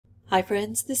Hi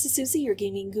friends, this is Susie, your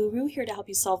gaming guru, here to help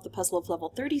you solve the puzzle of level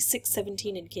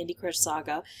 3617 in Candy Crush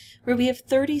Saga, where we have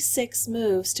 36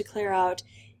 moves to clear out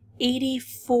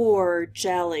 84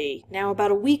 jelly. Now,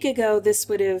 about a week ago, this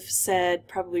would have said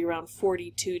probably around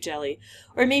 42 jelly,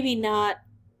 or maybe not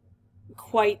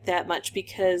quite that much,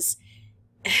 because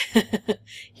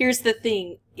here's the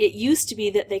thing. It used to be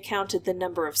that they counted the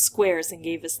number of squares and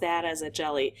gave us that as a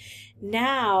jelly.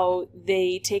 Now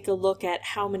they take a look at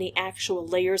how many actual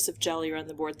layers of jelly are on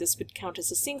the board. This would count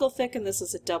as a single thick and this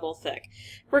is a double thick.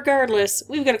 Regardless,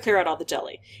 we've got to clear out all the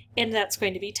jelly. And that's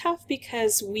going to be tough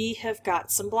because we have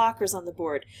got some blockers on the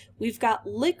board. We've got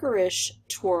licorice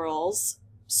swirls,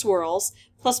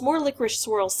 plus more licorice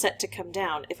swirls set to come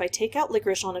down. If I take out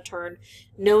licorice on a turn,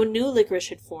 no new licorice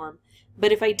should form.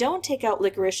 But if I don't take out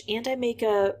licorice and I make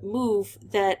a move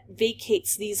that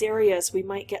vacates these areas, we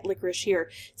might get licorice here.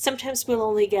 Sometimes we'll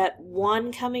only get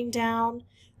one coming down.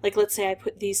 Like let's say I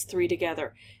put these three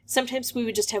together. Sometimes we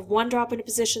would just have one drop in a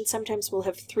position, sometimes we'll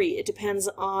have three. It depends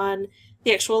on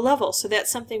the actual level. So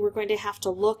that's something we're going to have to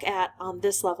look at on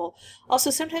this level. Also,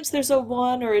 sometimes there's a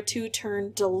 1 or a 2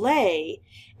 turn delay,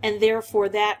 and therefore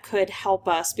that could help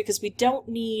us because we don't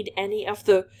need any of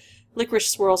the licorice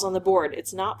swirls on the board.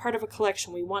 It's not part of a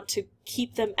collection. We want to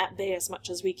keep them at bay as much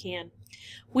as we can.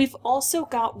 We've also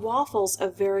got waffles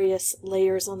of various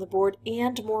layers on the board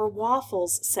and more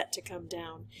waffles set to come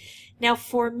down. Now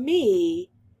for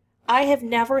me, I have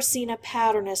never seen a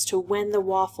pattern as to when the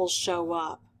waffles show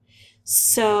up.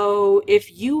 So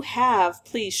if you have,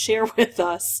 please share with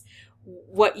us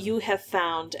what you have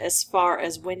found as far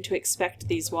as when to expect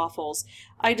these waffles.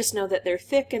 I just know that they're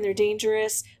thick and they're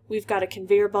dangerous. We've got a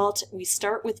conveyor belt. We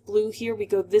start with blue here. We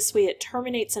go this way. It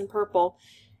terminates in purple.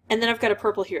 And then I've got a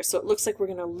purple here. So it looks like we're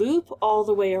going to loop all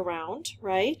the way around,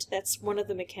 right? That's one of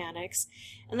the mechanics.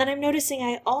 And then I'm noticing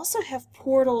I also have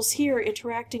portals here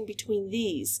interacting between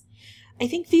these. I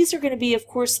think these are going to be, of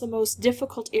course, the most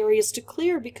difficult areas to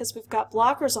clear because we've got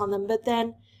blockers on them, but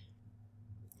then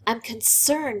I'm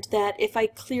concerned that if I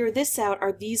clear this out,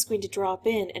 are these going to drop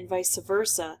in and vice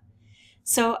versa?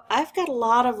 So I've got a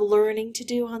lot of learning to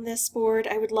do on this board.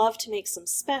 I would love to make some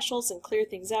specials and clear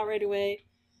things out right away.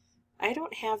 I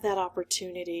don't have that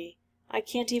opportunity. I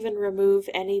can't even remove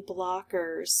any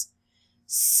blockers.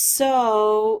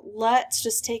 So let's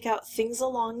just take out things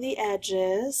along the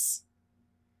edges.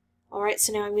 Alright,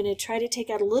 so now I'm going to try to take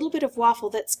out a little bit of waffle.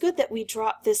 That's good that we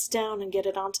drop this down and get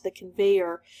it onto the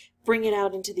conveyor, bring it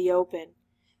out into the open.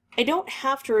 I don't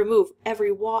have to remove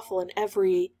every waffle and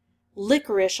every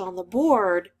licorice on the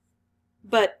board,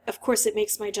 but of course it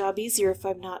makes my job easier if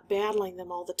I'm not battling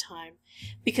them all the time.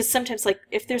 Because sometimes, like,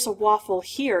 if there's a waffle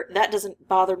here, that doesn't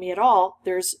bother me at all.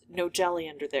 There's no jelly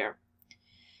under there.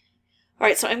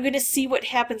 Alright, so I'm going to see what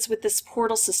happens with this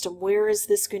portal system. Where is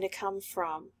this going to come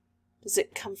from? Does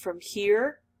it come from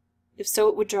here? If so,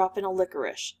 it would drop in a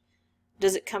licorice.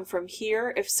 Does it come from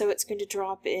here? If so, it's going to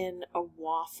drop in a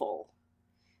waffle.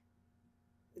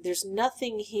 There's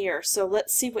nothing here, so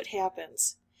let's see what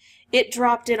happens. It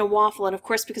dropped in a waffle, and of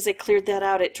course, because I cleared that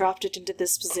out, it dropped it into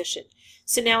this position.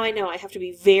 So now I know I have to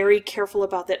be very careful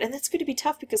about that, and that's going to be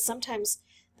tough because sometimes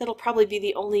that'll probably be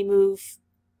the only move,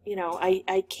 you know,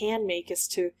 I can make is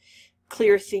to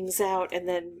clear things out and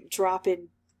then drop in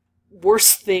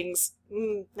worse things.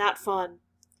 Not fun.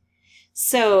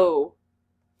 So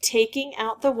taking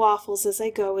out the waffles as I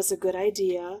go is a good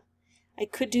idea. I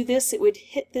could do this. It would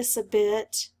hit this a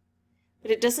bit,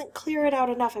 but it doesn't clear it out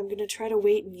enough. I'm going to try to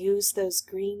wait and use those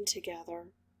green together.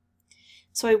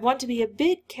 So I want to be a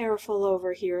bit careful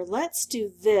over here. Let's do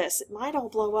this. It might all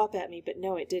blow up at me, but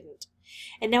no, it didn't.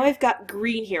 And now I've got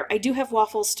green here. I do have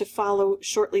waffles to follow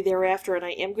shortly thereafter, and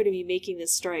I am going to be making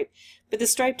this stripe. But the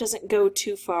stripe doesn't go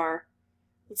too far.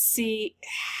 Let's see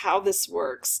how this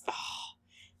works. Oh,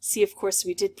 see, of course,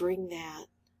 we did bring that.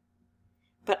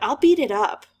 But I'll beat it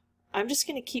up. I'm just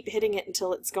going to keep hitting it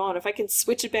until it's gone. If I can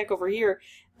switch it back over here,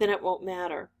 then it won't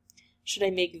matter. Should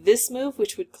I make this move,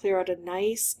 which would clear out a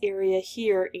nice area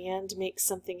here and make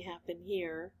something happen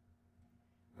here?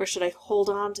 Or should I hold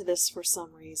on to this for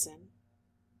some reason?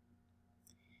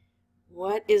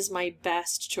 What is my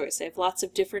best choice? I have lots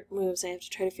of different moves. I have to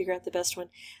try to figure out the best one.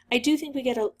 I do think we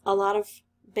get a lot of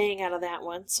bang out of that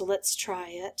one, so let's try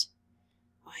it.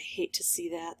 Oh, I hate to see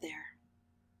that there.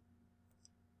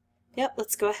 Yep,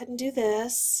 let's go ahead and do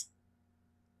this.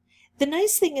 The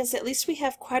nice thing is at least we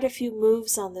have quite a few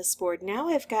moves on this board. Now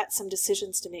I've got some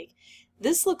decisions to make.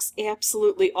 This looks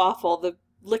absolutely awful. The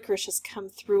licorice has come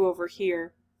through over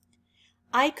here.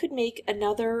 I could make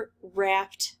another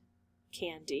wrapped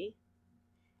candy.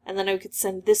 and then I could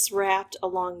send this wrapped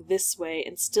along this way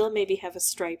and still maybe have a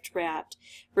striped wrapped,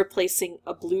 replacing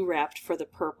a blue wrapped for the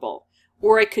purple.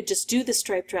 Or I could just do the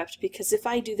striped wrapped, because if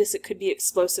I do this it could be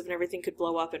explosive and everything could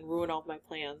blow up and ruin all of my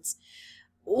plans.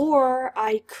 Or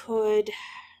I could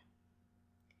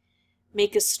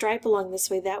make a stripe along this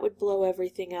way. That would blow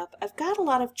everything up. I've got a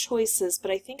lot of choices,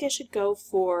 but I think I should go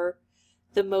for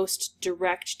the most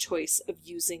direct choice of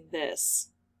using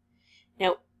this.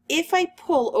 Now, if I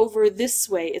pull over this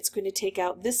way, it's going to take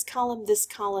out this column,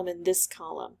 and this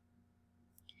column.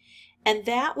 And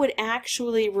that would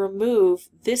actually remove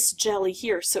this jelly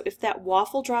here. So if that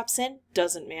waffle drops in,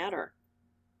 doesn't matter.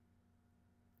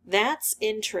 That's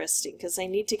interesting, because I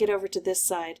need to get over to this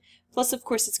side. Plus, of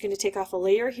course, it's going to take off a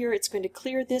layer here. It's going to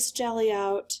clear this jelly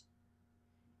out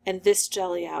and this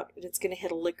jelly out, and it's going to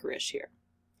hit a licorice here.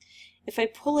 If I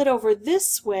pull it over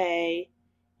this way,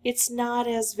 it's not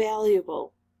as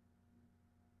valuable.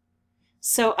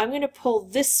 So I'm going to pull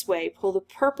this way, pull the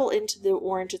purple into the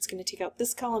orange. It's going to take out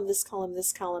this column, this column,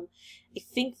 this column. I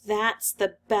think that's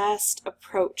the best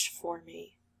approach for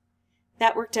me.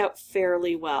 That worked out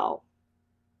fairly well.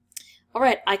 All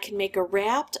right, I can make a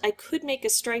wrapped. I could make a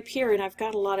stripe here, and I've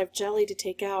got a lot of jelly to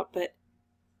take out, but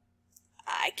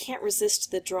I can't resist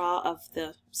the draw of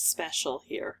the special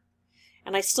here.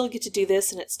 And I still get to do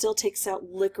this, and it still takes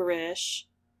out licorice.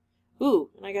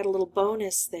 Ooh, and I got a little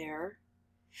bonus there.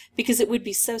 Because it would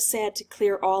be so sad to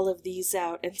clear all of these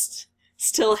out and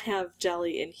still have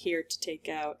jelly in here to take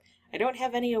out. I don't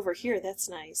have any over here. That's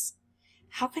nice.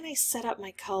 How can I set up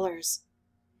my colors?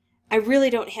 I really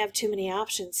don't have too many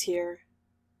options here.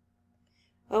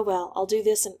 Oh well, I'll do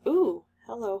this and ooh,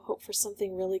 hello, hope for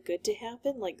something really good to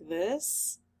happen like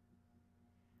this.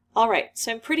 Alright,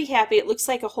 so I'm pretty happy. It looks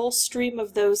like a whole stream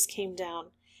of those came down,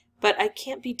 but I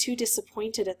can't be too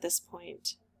disappointed at this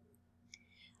point.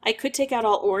 I could take out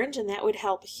all orange and that would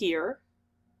help here.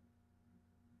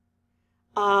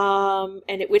 And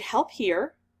it would help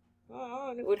here. Oh,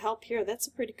 and it would help here. That's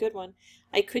a pretty good one.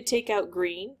 I could take out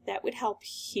green. That would help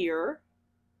here.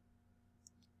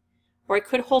 Or I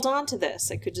could hold on to this.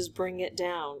 I could just bring it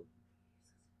down.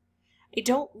 I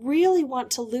don't really want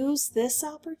to lose this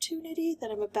opportunity that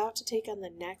I'm about to take on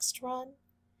the next run.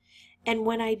 And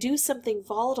when I do something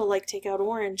volatile like take out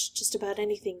orange, just about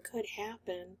anything could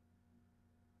happen.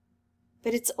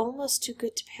 But it's almost too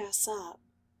good to pass up.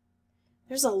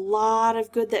 There's a lot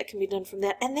of good that can be done from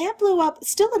that. And that blew up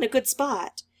still in a good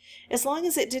spot. As long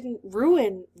as it didn't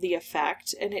ruin the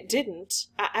effect, and it didn't,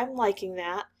 I'm liking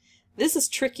that. This is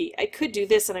tricky. I could do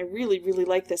this, and I really, really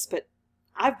like this, but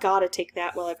I've got to take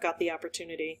that while I've got the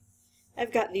opportunity.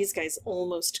 I've got these guys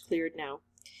almost cleared now.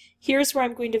 Here's where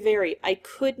I'm going to vary. I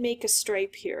could make a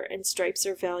stripe here, and stripes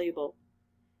are valuable.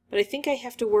 But I think I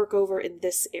have to work over in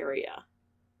this area.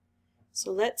 So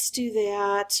let's do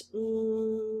that.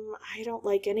 I don't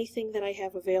like anything that I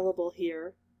have available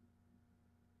here.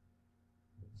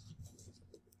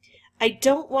 I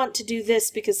don't want to do this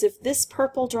because if this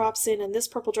purple drops in and this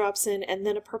purple drops in and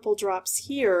then a purple drops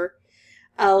here,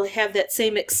 I'll have that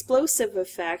same explosive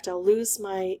effect. I'll lose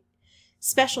my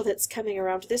special that's coming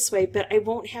around this way, but I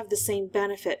won't have the same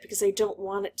benefit because I don't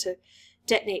want it to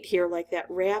detonate here like that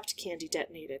wrapped candy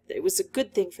detonated. It was a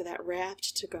good thing for that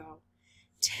wrapped to go.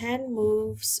 10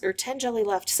 moves, or 10 jelly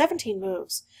left, 17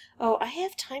 moves. Oh, I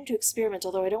have time to experiment,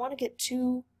 although I don't want to get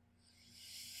too...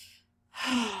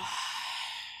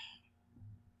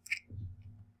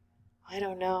 I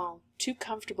don't know, too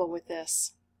comfortable with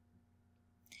this.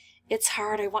 It's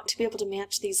hard. I want to be able to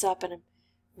match these up, and I'm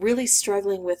really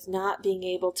struggling with not being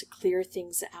able to clear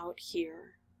things out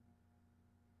here.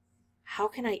 How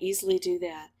can I easily do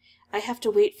that? I have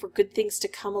to wait for good things to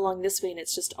come along this way, and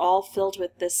it's just all filled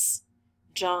with this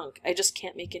junk. I just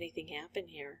can't make anything happen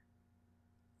here.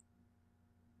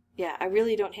 Yeah, I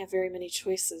really don't have very many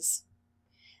choices.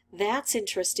 That's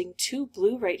interesting. 2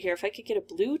 blue right here. If I could get a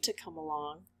blue to come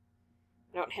along.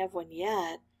 I don't have one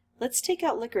yet. Let's take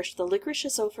out licorice. The licorice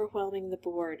is overwhelming the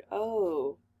board.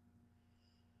 Oh.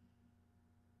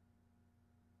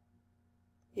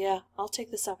 Yeah, I'll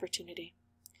take this opportunity.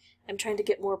 I'm trying to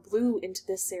get more blue into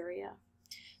this area.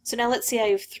 So now let's see,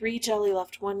 I have 3 jelly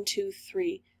left. 1, 2,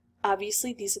 3.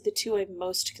 Obviously, these are the 2 I'm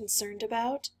most concerned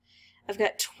about. I've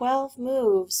got 12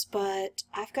 moves, but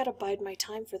I've got to bide my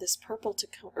time for this purple to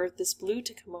come, or this blue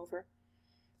to come over.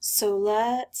 So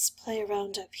let's play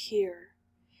around up here.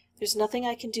 There's nothing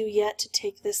I can do yet to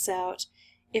take this out.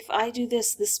 If I do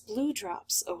this, this blue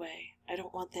drops away. I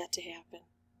don't want that to happen.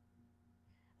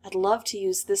 I'd love to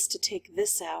use this to take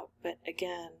this out, but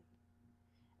again,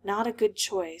 not a good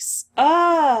choice.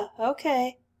 Ah,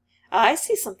 okay. I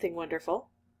see something wonderful.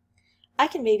 I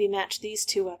can maybe match these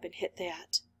 2 up and hit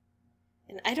that.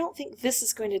 And I don't think this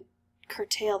is going to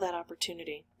curtail that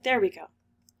opportunity. There we go.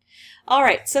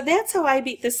 Alright, so that's how I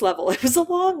beat this level. It was a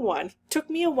long one. Took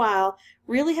me a while.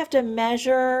 Really have to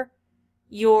measure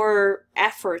your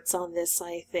efforts on this,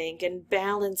 I think, and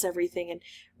balance everything and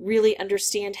really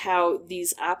understand how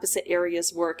these opposite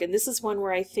areas work. And this is one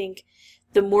where I think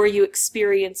the more you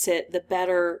experience it, the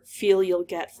better feel you'll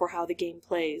get for how the game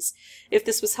plays. If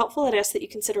this was helpful, I'd ask that you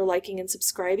consider liking and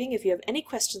subscribing. If you have any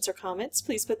questions or comments,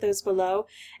 please put those below.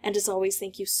 And as always,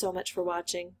 thank you so much for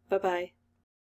watching. Bye-bye.